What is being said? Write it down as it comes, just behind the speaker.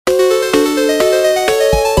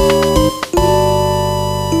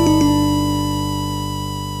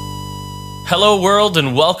Hello world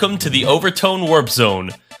and welcome to the Overtone Warp Zone.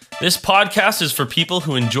 This podcast is for people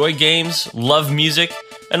who enjoy games, love music,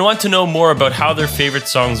 and want to know more about how their favorite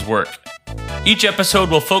songs work. Each episode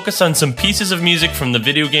will focus on some pieces of music from the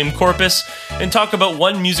video game corpus and talk about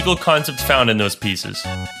one musical concept found in those pieces.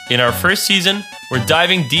 In our first season, we're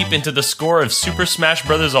diving deep into the score of Super Smash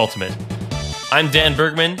Bros. Ultimate. I'm Dan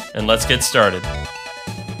Bergman, and let's get started.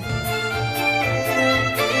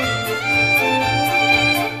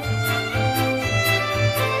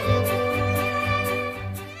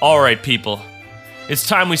 Alright people, it's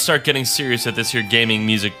time we start getting serious at this here gaming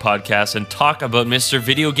music podcast and talk about Mr.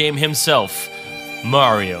 Video Game himself,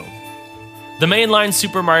 Mario. The mainline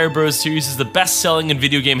Super Mario Bros. Series is the best-selling in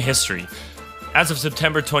video game history. As of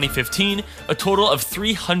September 2015, a total of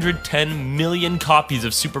 310 million copies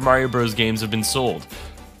of Super Mario Bros. Games have been sold.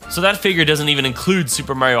 So that figure doesn't even include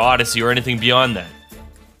Super Mario Odyssey or anything beyond that.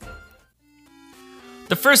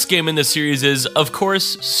 The first game in the series is, of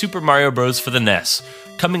course, Super Mario Bros. For the NES,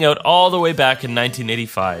 coming out all the way back in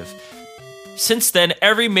 1985. Since then,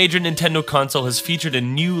 every major Nintendo console has featured a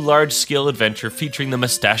new large-scale adventure featuring the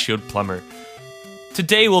mustachioed plumber.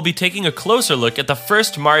 Today, we'll be taking a closer look at the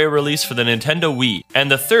first Mario release for the Nintendo Wii,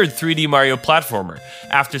 and the third 3D Mario platformer,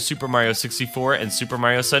 after Super Mario 64 and Super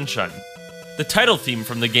Mario Sunshine. The title theme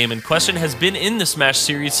from the game in question has been in the Smash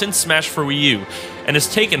series since Smash for Wii U, and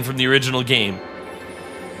is taken from the original game.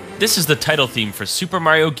 This is the title theme for Super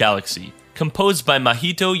Mario Galaxy, composed by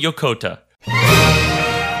Mahito Yokota.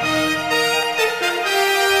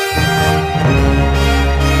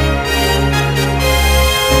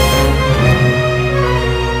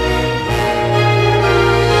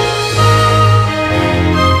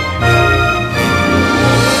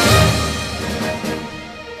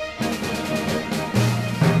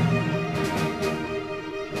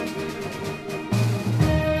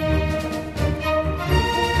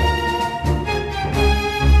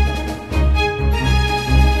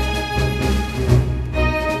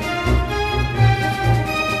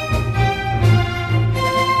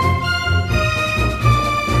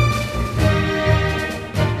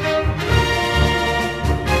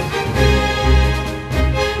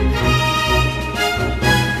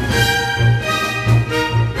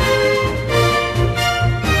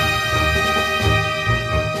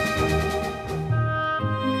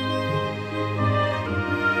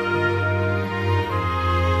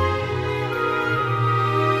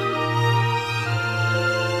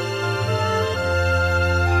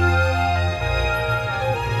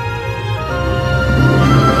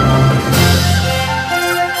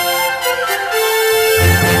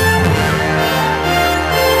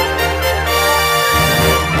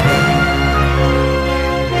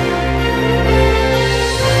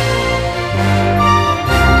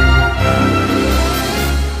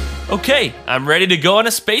 Okay, I'm ready to go on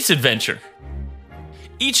a space adventure.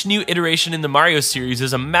 Each new iteration in the Mario series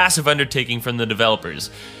is a massive undertaking from the developers,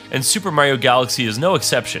 and Super Mario Galaxy is no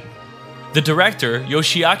exception. The director,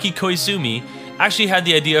 Yoshiaki Koizumi, actually had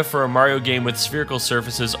the idea for a Mario game with spherical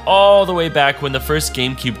surfaces all the way back when the first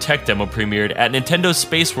GameCube tech demo premiered at Nintendo's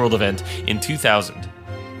Space World event in 2000.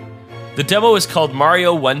 The demo is called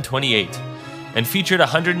Mario 128, and featured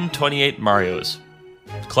 128 Marios.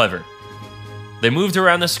 Clever. They moved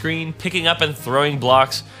around the screen, picking up and throwing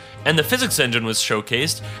blocks, and the physics engine was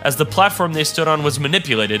showcased as the platform they stood on was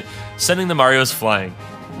manipulated, sending the Marios flying.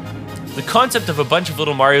 The concept of a bunch of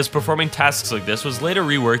little Marios performing tasks like this was later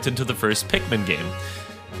reworked into the first Pikmin game.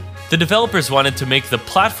 The developers wanted to make the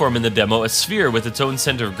platform in the demo a sphere with its own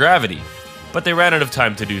center of gravity, but they ran out of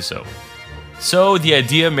time to do so. So the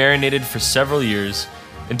idea marinated for several years,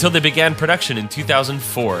 until they began production in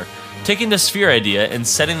 2004, taking the sphere idea and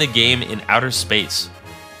setting the game in outer space.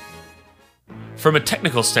 From a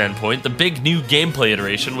technical standpoint, the big new gameplay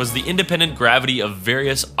iteration was the independent gravity of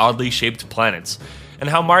various oddly shaped planets, and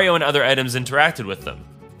how Mario and other items interacted with them.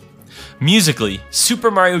 Musically, Super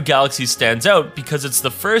Mario Galaxy stands out because it's the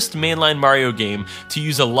first mainline Mario game to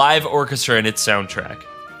use a live orchestra in its soundtrack.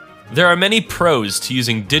 There are many pros to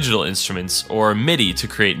using digital instruments, or MIDI, to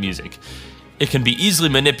create music. It can be easily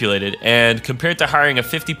manipulated, and compared to hiring a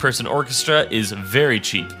 50-person orchestra, is very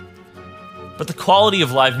cheap. But the quality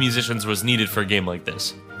of live musicians was needed for a game like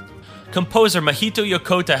this. Composer Mahito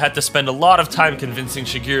Yokota had to spend a lot of time convincing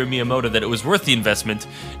Shigeru Miyamoto that it was worth the investment,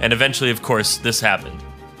 and eventually, of course, this happened.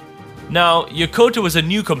 Now, Yokota was a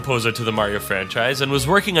new composer to the Mario franchise and was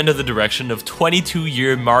working under the direction of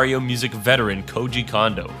 22-year Mario music veteran Koji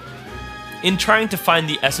Kondo. In trying to find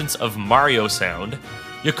the essence of Mario sound,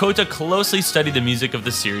 Yokota closely studied the music of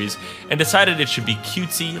the series and decided it should be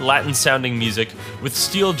cutesy, Latin-sounding music with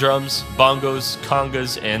steel drums, bongos,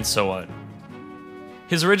 congas, and so on.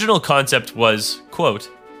 His original concept was,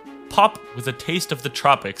 quote, pop with a taste of the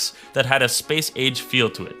tropics that had a space-age feel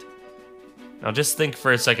to it. Now just think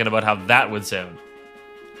for a second about how that would sound.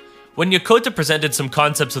 When Yokota presented some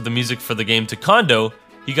concepts of the music for the game to Kondo,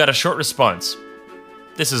 he got a short response.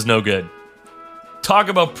 This is no good. Talk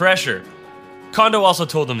about pressure. Kondo also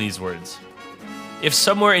told him these words. If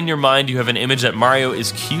somewhere in your mind you have an image that Mario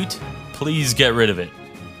is cute, please get rid of it.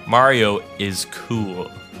 Mario is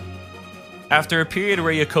cool. After a period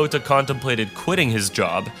where Yokota contemplated quitting his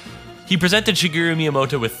job, he presented Shigeru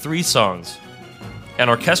Miyamoto with 3 songs: an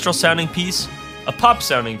orchestral sounding piece, a pop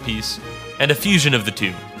sounding piece, and a fusion of the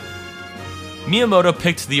two. Miyamoto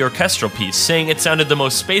picked the orchestral piece, saying it sounded the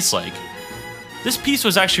most space-like. This piece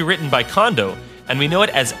was actually written by Kondo, and we know it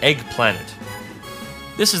as Egg Planet.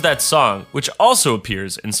 This is that song, which also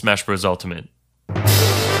appears in Smash Bros. Ultimate.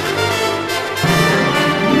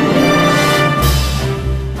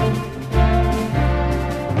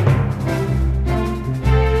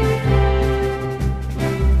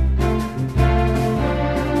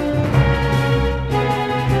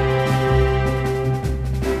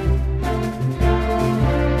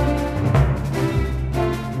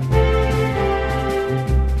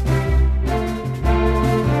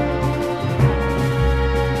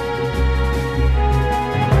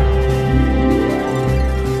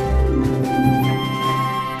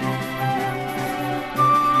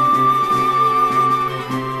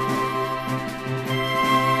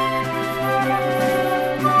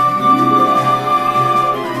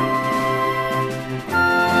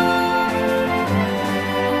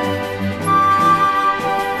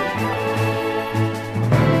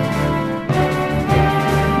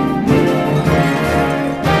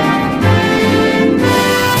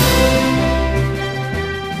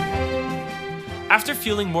 After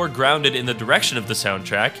feeling more grounded in the direction of the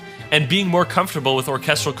soundtrack, and being more comfortable with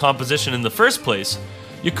orchestral composition in the first place,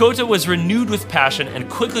 Yokota was renewed with passion and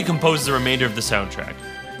quickly composed the remainder of the soundtrack.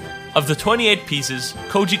 Of the 28 pieces,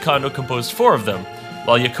 Koji Kondo composed 4 of them,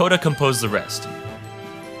 while Yokota composed the rest.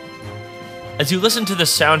 As you listen to the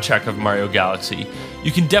soundtrack of Mario Galaxy,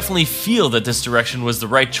 you can definitely feel that this direction was the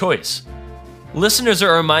right choice. Listeners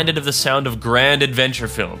are reminded of the sound of grand adventure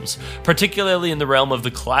films, particularly in the realm of the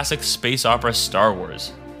classic space opera Star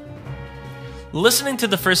Wars. Listening to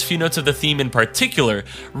the first few notes of the theme in particular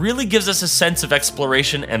really gives us a sense of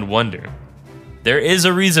exploration and wonder. There is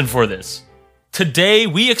a reason for this. Today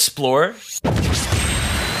we explore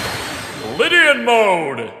Lydian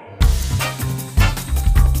Mode!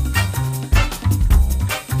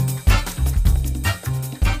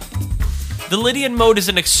 The Lydian mode is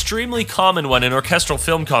an extremely common one in orchestral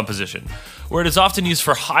film composition, where it is often used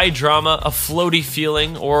for high drama, a floaty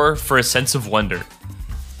feeling, or for a sense of wonder.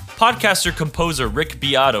 Podcaster-composer Rick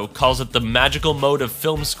Beato calls it the magical mode of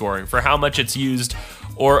film scoring for how much it's used,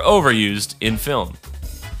 or overused, in film.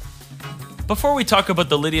 Before we talk about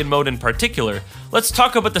the Lydian mode in particular, let's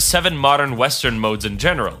talk about the 7 modern Western modes in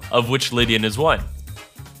general, of which Lydian is one.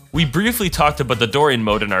 We briefly talked about the Dorian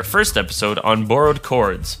mode in our first episode on borrowed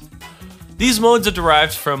chords. These modes are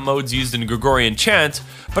derived from modes used in Gregorian chant,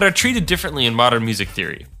 but are treated differently in modern music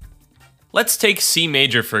theory. Let's take C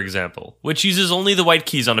major for example, which uses only the white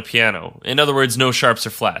keys on a piano, in other words no sharps or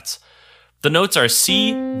flats. The notes are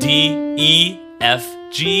C, D, E, F,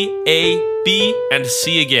 G, A, B, and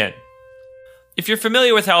C again. If you're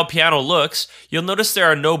familiar with how a piano looks, you'll notice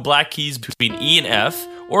there are no black keys between E and F,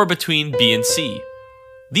 or between B and C.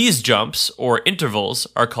 These jumps, or intervals,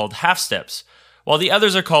 are called half steps, while the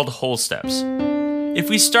others are called whole steps. If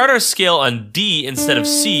we start our scale on D instead of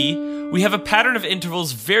C, we have a pattern of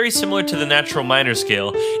intervals very similar to the natural minor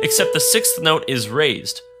scale, except the 6th note is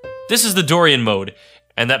raised. This is the Dorian mode,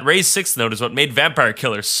 and that raised 6th note is what made Vampire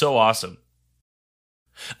Killer so awesome.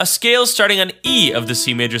 A scale starting on E of the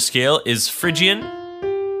C major scale is Phrygian.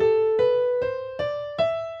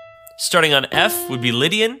 Starting on F would be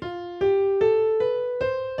Lydian.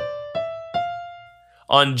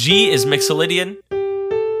 On G is Mixolydian.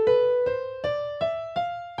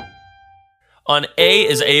 On A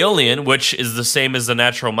is Aeolian, which is the same as the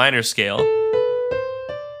natural minor scale.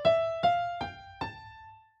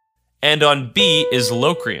 And on B is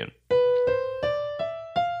Locrian.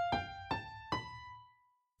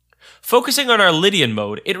 Focusing on our Lydian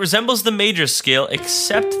mode, it resembles the major scale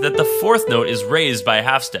except that the 4th note is raised by a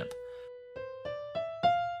half step.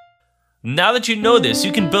 Now that you know this,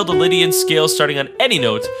 you can build a Lydian scale starting on any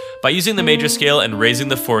note by using the major scale and raising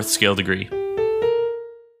the 4th scale degree.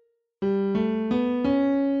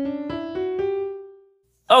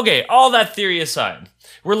 Okay, all that theory aside,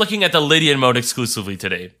 we're looking at the Lydian mode exclusively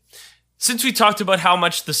today. Since we talked about how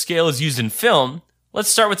much the scale is used in film, let's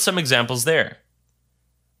start with some examples there.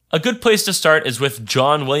 A good place to start is with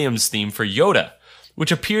John Williams' theme for Yoda,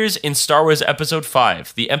 which appears in Star Wars Episode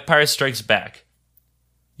 5, The Empire Strikes Back.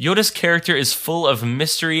 Yoda's character is full of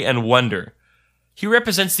mystery and wonder. He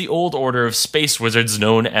represents the old order of space wizards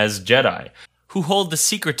known as Jedi, who hold the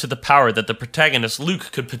secret to the power that the protagonist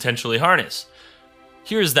Luke could potentially harness.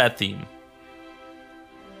 Here's that theme.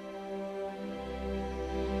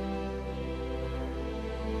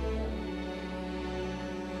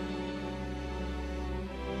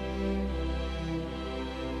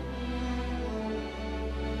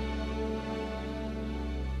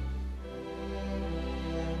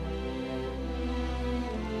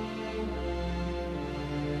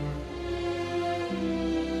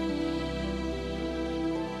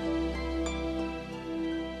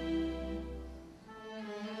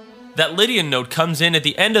 That Lydian note comes in at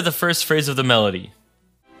the end of the first phrase of the melody.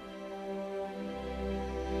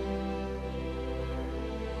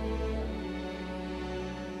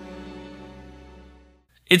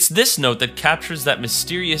 It's this note that captures that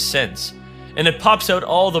mysterious sense, and it pops out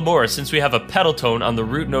all the more since we have a pedal tone on the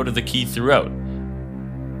root note of the key throughout.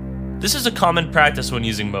 This is a common practice when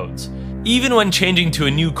using modes. Even when changing to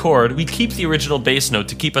a new chord, we keep the original bass note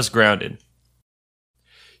to keep us grounded.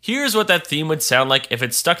 Here's what that theme would sound like if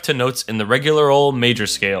it stuck to notes in the regular old major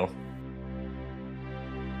scale.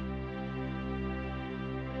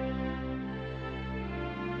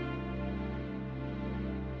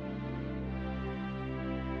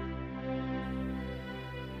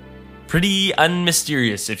 Pretty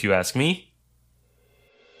unmysterious, if you ask me.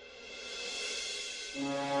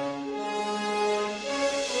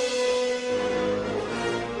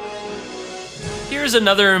 Here's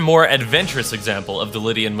another more adventurous example of the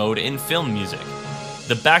Lydian mode in film music,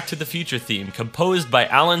 the Back to the Future theme composed by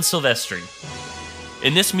Alan Silvestri.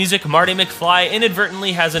 In this music, Marty McFly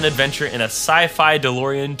inadvertently has an adventure in a sci-fi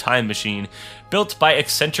DeLorean time machine built by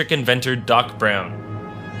eccentric inventor Doc Brown.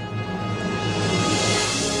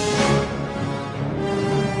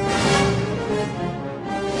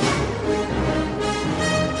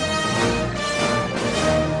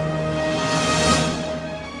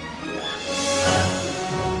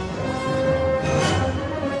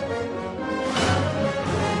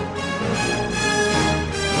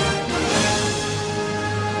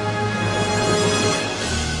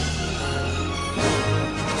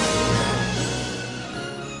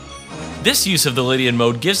 This use of the Lydian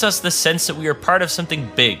mode gives us the sense that we are part of something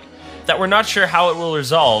big, that we're not sure how it will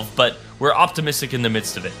resolve, but we're optimistic in the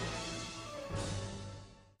midst of it.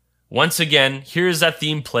 Once again, here's that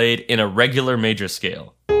theme played in a regular major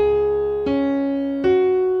scale.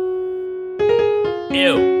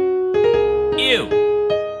 Ew. Ew.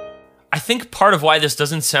 I think part of why this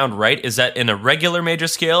doesn't sound right is that in a regular major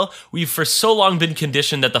scale, we've for so long been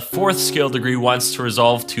conditioned that the fourth scale degree wants to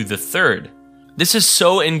resolve to the third. This is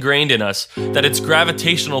so ingrained in us that its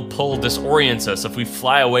gravitational pull disorients us if we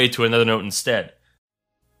fly away to another note instead.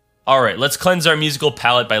 Alright, let's cleanse our musical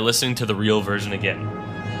palate by listening to the real version again.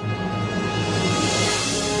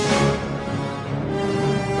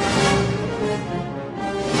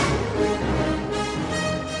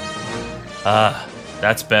 Ah,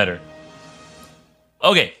 that's better.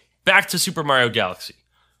 Okay, back to Super Mario Galaxy.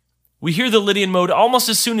 We hear the Lydian mode almost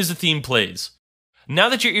as soon as the theme plays. Now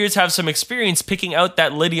that your ears have some experience picking out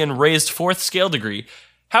that Lydian raised fourth scale degree,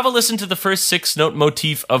 have a listen to the first 6-note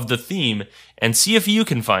motif of the theme and see if you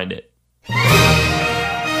can find it.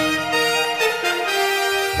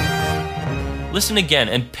 Listen again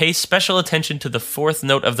and pay special attention to the fourth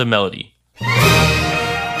note of the melody.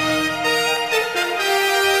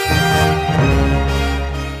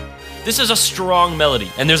 This is a strong melody,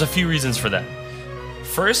 and there's a few reasons for that.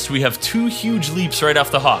 First, we have 2 huge leaps right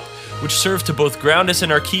off the hop, which serve to both ground us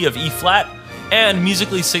in our key of E-flat and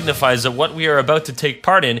musically signifies that what we are about to take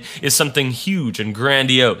part in is something huge and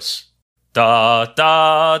grandiose. Da,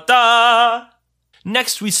 da, da.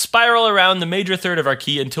 Next, we spiral around the major third of our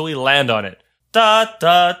key until we land on it. Da,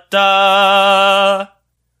 da, da.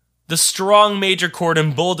 The strong major chord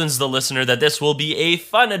emboldens the listener that this will be a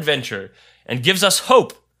fun adventure and gives us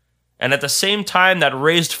hope. And at the same time, that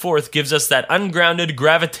raised fourth gives us that ungrounded,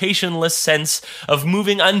 gravitationless sense of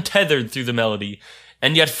moving untethered through the melody,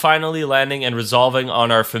 and yet finally landing and resolving on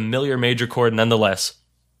our familiar major chord nonetheless.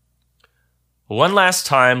 One last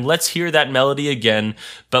time, let's hear that melody again,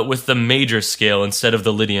 but with the major scale instead of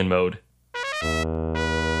the Lydian mode.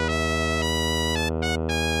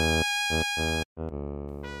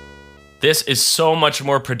 This is so much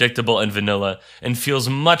more predictable and vanilla, and feels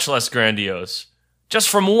much less grandiose. Just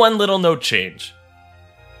from one little note change.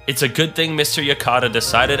 It's a good thing Mr. Yakata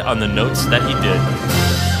decided on the notes that he did.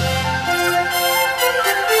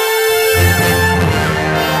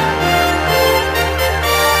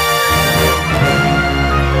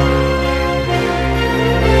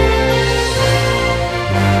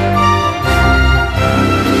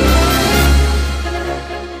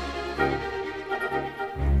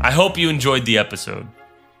 hope you enjoyed the episode.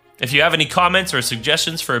 If you have any comments or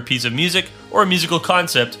suggestions for a piece of music or a musical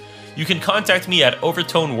concept, you can contact me at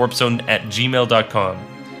overtonewarpzone@gmail.com.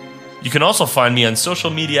 You can also find me on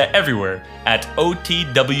social media everywhere at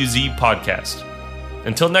OTWZ Podcast.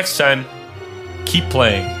 Until next time, keep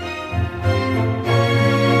playing.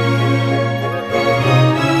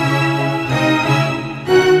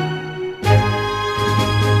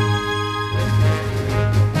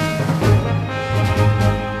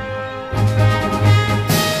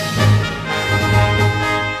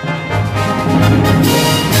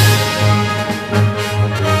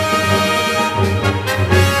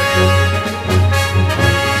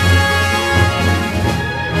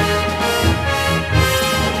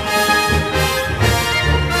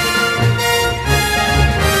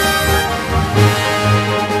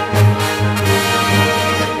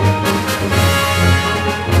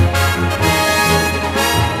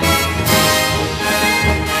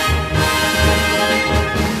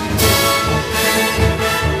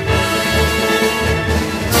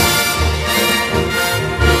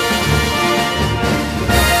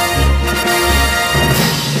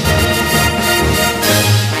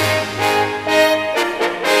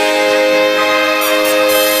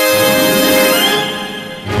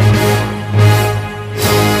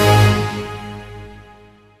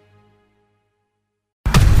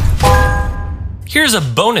 Here's a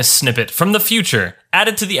bonus snippet from the future,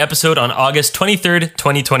 added to the episode on August 23rd,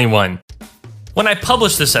 2021. When I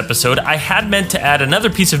published this episode, I had meant to add another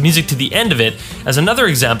piece of music to the end of it as another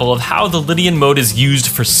example of how the Lydian mode is used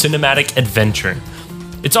for cinematic adventure.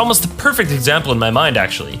 It's almost the perfect example in my mind,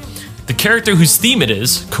 actually. The character whose theme it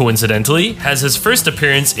is, coincidentally, has his first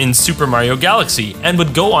appearance in Super Mario Galaxy and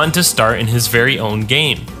would go on to star in his very own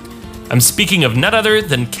game. I'm speaking of none other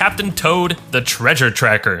than Captain Toad, the Treasure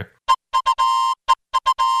Tracker.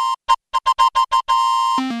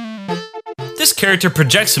 This character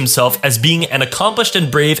projects himself as being an accomplished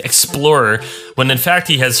and brave explorer, when in fact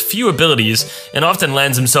he has few abilities and often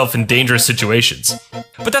lands himself in dangerous situations.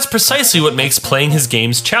 But that's precisely what makes playing his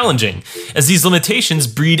games challenging, as these limitations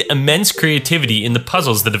breed immense creativity in the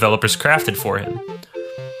puzzles the developers crafted for him.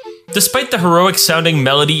 Despite the heroic-sounding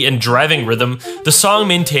melody and driving rhythm, the song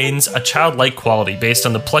maintains a childlike quality based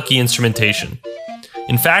on the plucky instrumentation.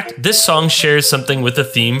 In fact, this song shares something with the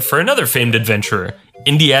theme for another famed adventurer,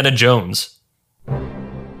 Indiana Jones.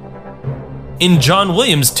 In John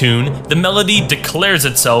Williams' tune, the melody declares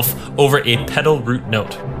itself over a pedal root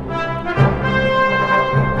note.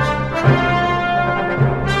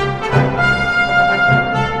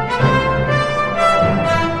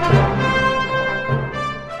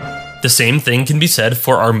 The same thing can be said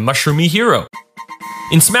for our mushroomy hero.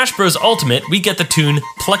 In Smash Bros. Ultimate, we get the tune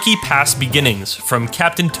Plucky Past Beginnings from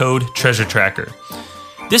Captain Toad Treasure Tracker.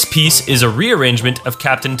 This piece is a rearrangement of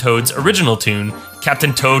Captain Toad's original tune,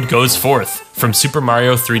 Captain Toad Goes Forth, from Super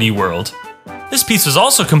Mario 3D World. This piece was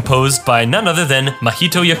also composed by none other than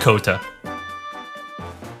Mahito Yokota.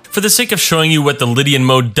 For the sake of showing you what the Lydian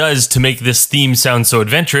mode does to make this theme sound so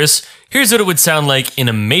adventurous, here's what it would sound like in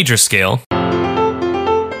a major scale.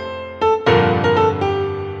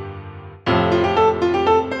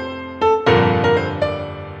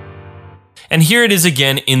 And here it is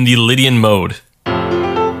again in the Lydian mode.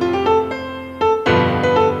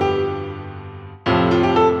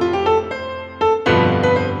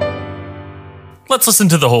 Let's listen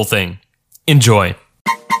to the whole thing. Enjoy.